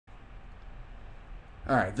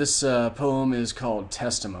All right, this poem is called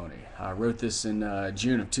Testimony. I wrote this in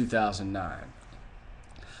June of 2009.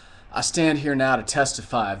 I stand here now to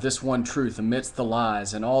testify of this one truth amidst the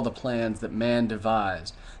lies and all the plans that man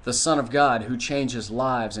devised. The Son of God who changes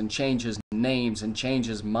lives and changes names and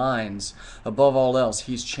changes minds. Above all else,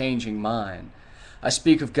 he's changing mine. I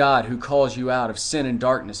speak of God who calls you out of sin and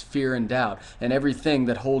darkness, fear and doubt, and everything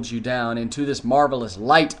that holds you down, into this marvelous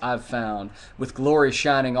light I've found, with glory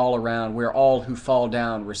shining all around, where all who fall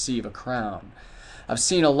down receive a crown. I've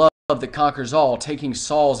seen a love that conquers all, taking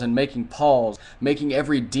Sauls and making Pauls, making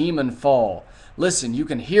every demon fall. Listen, you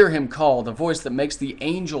can hear him call, the voice that makes the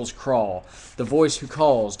angels crawl, the voice who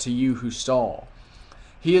calls to you who stall.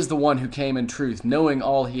 He is the one who came in truth, knowing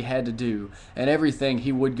all he had to do, and everything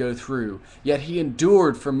he would go through. Yet he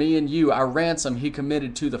endured for me and you. Our ransom he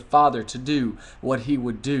committed to the Father to do what he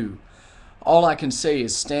would do. All I can say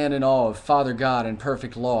is stand in awe of Father God and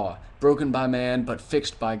perfect law, broken by man but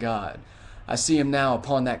fixed by God. I see him now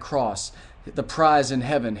upon that cross, the prize in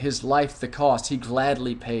heaven, his life the cost he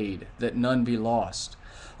gladly paid, that none be lost.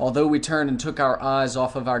 Although we turned and took our eyes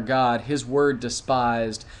off of our God, his word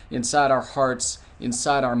despised, inside our hearts,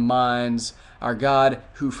 inside our minds, our God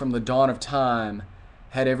who from the dawn of time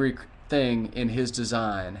had everything in his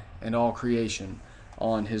design and all creation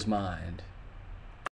on his mind.